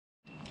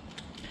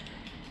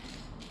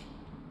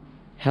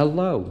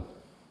Hello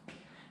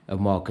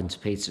and welcome to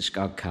Peter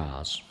Scott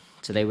Cars.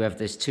 Today we have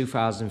this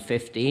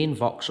 2015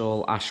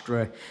 Vauxhall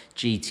Astra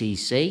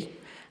Gtc,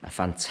 a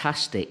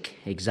fantastic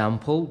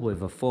example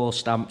with a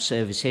 4-stamp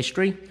service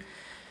history,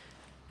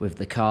 with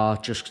the car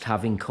just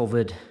having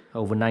covered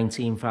over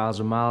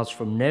 19,000 miles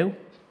from new.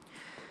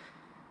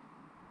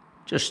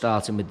 Just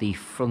starting with the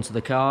front of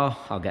the car,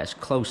 I'll get as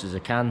close as I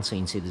can so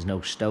you can see there's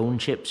no stone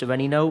chips of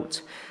any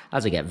note.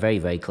 As I get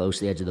very close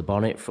to the edge of the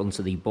bonnet, front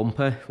of the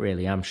bumper,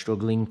 really am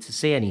struggling to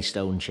see any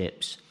stone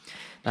chips.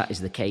 That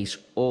is the case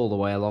all the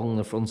way along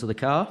the front of the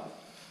car.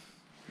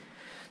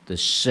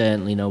 There's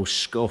certainly no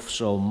scuffs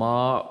or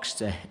marks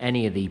to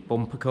any of the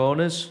bumper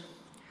corners.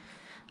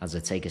 As I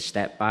take a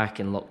step back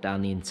and look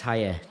down the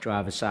entire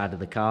driver's side of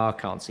the car,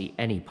 can't see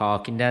any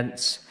parking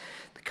dents.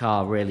 The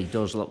car really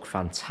does look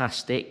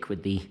fantastic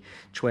with the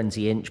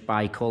 20-inch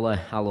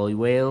bi-colour alloy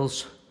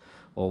wheels.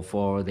 All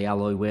 4 of the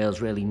alloy wheels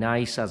really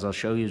nice, as I'll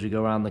show you as we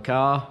go around the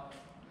car.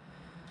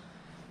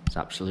 There's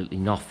absolutely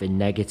nothing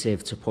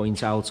negative to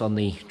point out on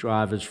the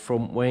driver's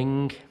front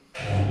wing.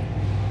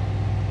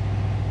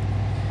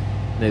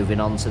 Moving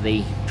on to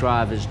the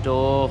driver's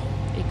door,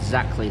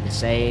 exactly the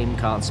same,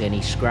 can't see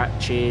any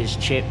scratches,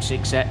 chips,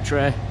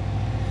 etc.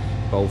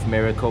 Both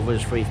mirror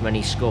covers free from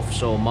any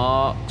scuffs or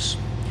marks.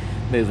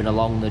 Moving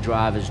along the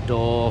driver's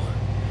door,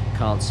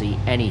 can't see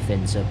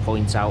anything to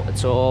point out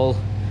at all.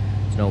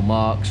 There's no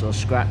marks or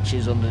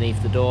scratches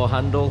underneath the door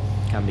handle,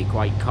 can be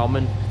quite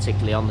common,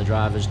 particularly on the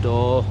driver's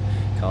door.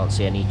 Can't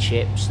see any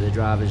chips to the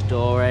driver's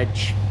door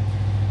edge.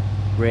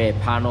 Rear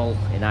panel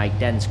in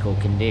identical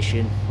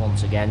condition,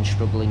 once again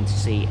struggling to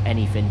see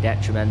anything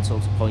detrimental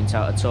to point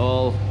out at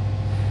all.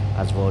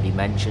 As I've already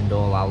mentioned,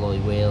 all alloy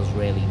wheels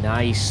really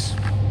nice.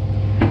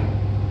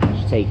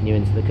 Just taking you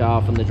into the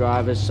car from the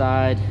driver's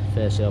side.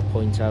 Firstly, I'll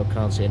point out,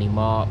 can't see any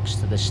marks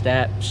to the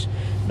steps,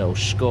 no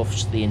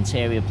scuffs to the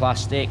interior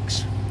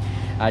plastics.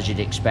 As you'd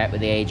expect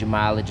with the age and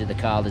mileage of the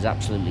car, there's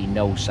absolutely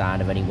no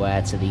sign of any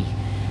wear to the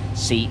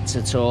seats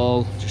at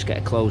all. Just get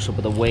a close-up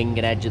of the wing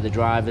and edge of the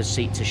driver's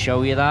seat to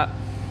show you that.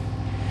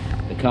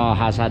 The car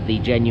has had the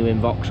genuine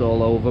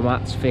Vauxhall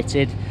overmats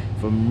fitted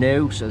from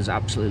new, so there's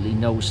absolutely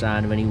no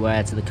sign of any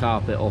wear to the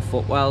carpet or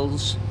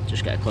footwells.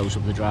 Just get a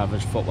close-up of the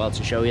driver's footwell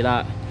to show you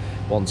that.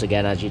 Once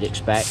again, as you'd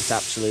expect,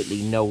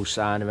 absolutely no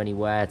sign of any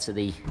wear to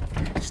the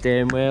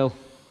steering wheel.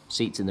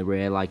 Seats in the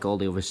rear, like all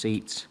the other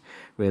seats,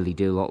 really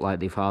do look like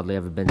they've hardly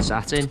ever been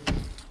sat in.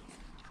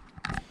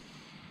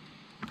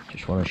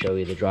 Just want to show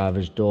you the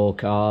driver's door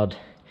card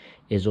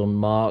is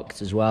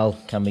unmarked as well.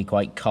 Can be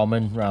quite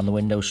common around the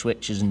window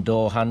switches and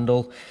door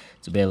handle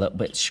to be a little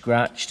bit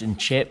scratched and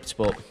chipped,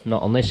 but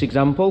not on this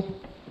example.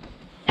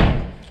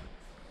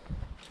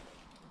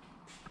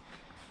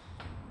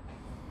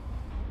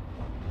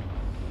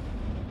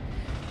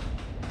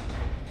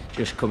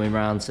 Just coming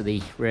round to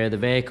the rear of the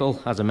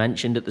vehicle, as I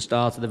mentioned at the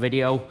start of the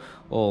video,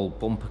 all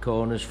bumper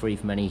corners free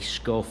from any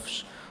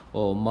scuffs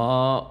or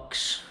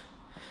marks.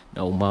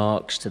 No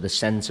marks to the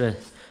centre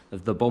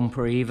of the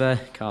bumper either.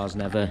 Car's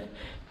never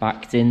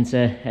backed into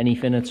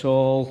anything at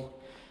all.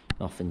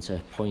 Nothing to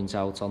point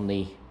out on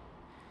the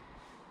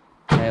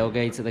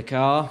tailgate of the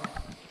car.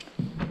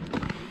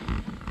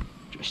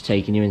 Just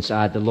taking you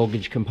inside the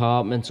luggage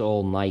compartment,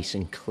 all nice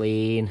and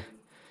clean.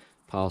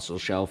 Parcel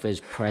shelf is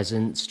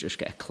present. Just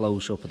get a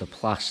close-up of the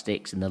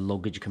plastics in the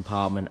luggage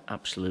compartment.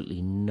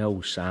 Absolutely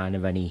no sign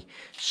of any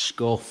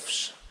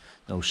scuffs.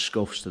 No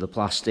scuffs to the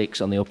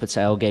plastics on the upper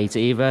tailgate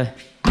either.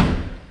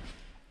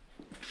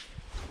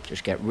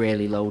 Just get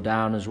really low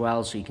down as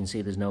well, so you can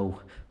see there's no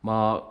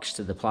marks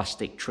to the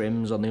plastic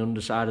trims on the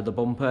underside of the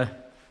bumper.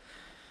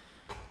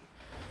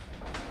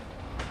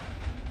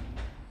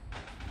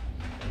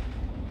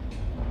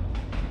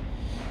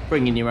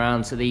 Bringing you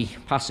around to the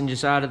passenger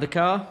side of the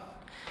car.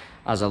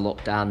 As I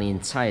look down the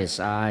entire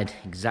side,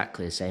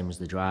 exactly the same as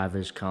the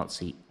driver's, can't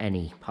see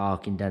any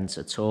parking dents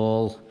at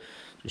all.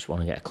 Just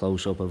want to get a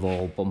close-up of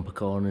all bumper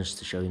corners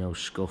to show you no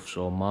scuffs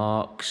or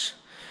marks.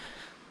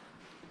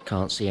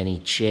 Can't see any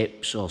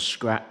chips or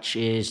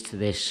scratches to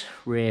this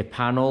rear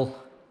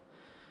panel.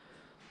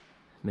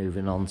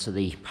 Moving on to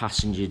the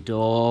passenger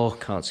door,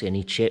 can't see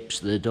any chips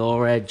to the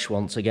door edge.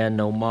 Once again,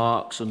 no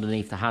marks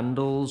underneath the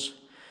handles.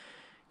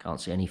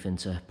 Can't see anything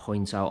to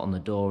point out on the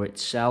door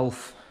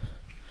itself.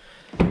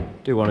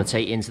 Do want to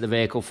take you into the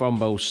vehicle from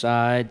both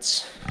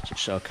sides,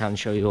 just so I can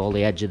show you all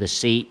the edge of the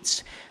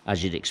seats.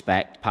 As you'd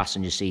expect,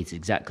 passenger seat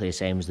exactly the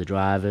same as the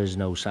driver's,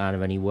 no sign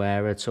of any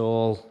wear at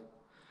all.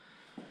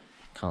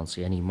 Can't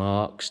see any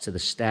marks to the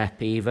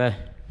step either.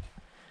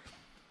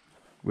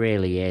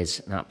 Really is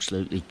an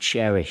absolutely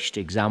cherished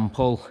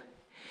example,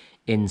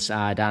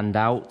 inside and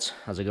out.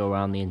 As I go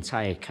around the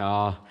entire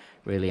car,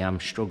 really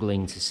am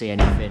struggling to see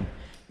anything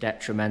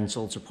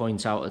detrimental to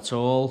point out at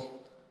all.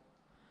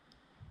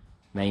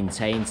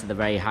 Maintained to the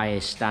very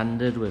highest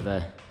standard with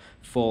a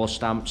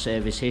 4-stamp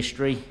service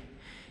history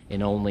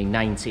in only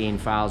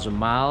 19,000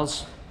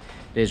 miles.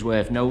 It is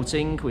worth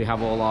noting we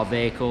have all our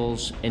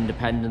vehicles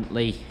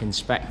independently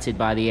inspected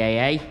by the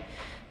AA.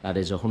 That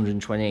is a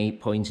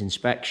 128-point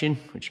inspection,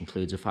 which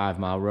includes a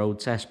 5-mile road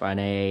test by an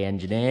AA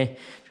engineer,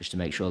 just to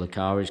make sure the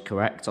car is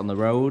correct on the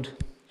road.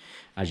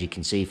 As you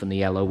can see from the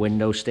yellow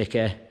window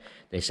sticker,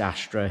 this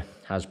Astra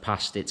has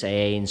passed its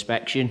AA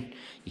inspection.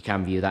 You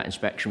can view that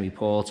inspection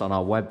report on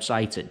our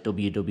website at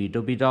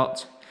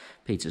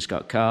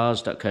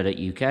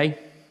www.peterscottcars.co.uk.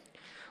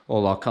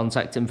 All our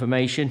contact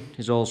information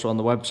is also on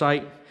the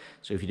website,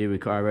 so if you do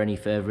require any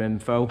further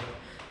info,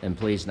 then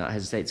please do not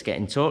hesitate to get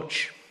in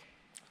touch.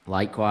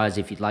 Likewise,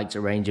 if you'd like to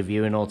arrange a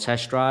viewing or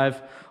test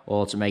drive,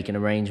 or to make an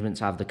arrangement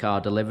to have the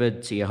car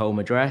delivered to your home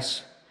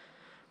address,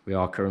 we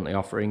are currently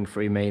offering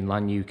free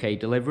mainland UK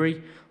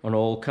delivery on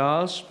all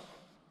cars.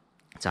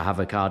 To have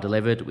a car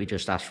delivered, we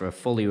just ask for a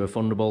fully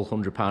refundable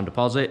 £100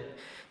 deposit.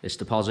 This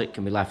deposit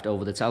can be left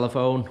over the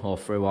telephone or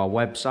through our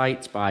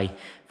website by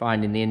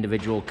finding the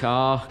individual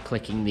car,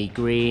 clicking the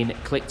green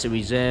 "Click to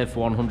Reserve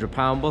for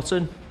 £100"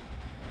 button.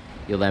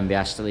 You'll then be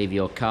asked to leave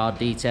your card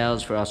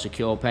details for our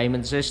secure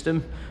payment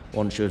system.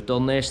 Once you have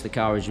done this, the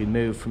car is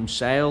removed from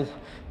sale.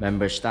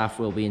 Member of staff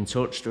will be in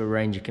touch to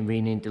arrange a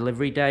convenient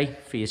delivery day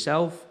for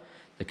yourself.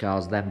 The car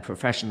is then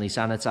professionally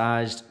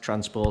sanitised,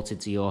 transported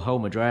to your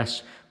home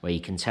address, where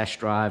you can test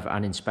drive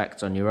and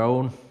inspect on your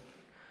own.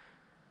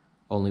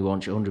 Only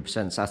once you're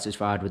 100%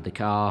 satisfied with the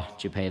car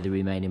do you pay the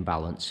remaining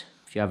balance.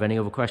 If you have any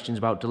other questions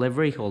about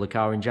delivery or the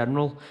car in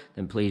general,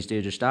 then please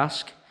do just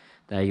ask.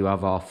 There you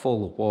have our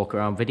full walk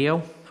around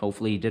video.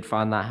 Hopefully you did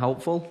find that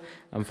helpful,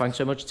 and thanks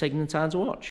so much for taking the time to watch.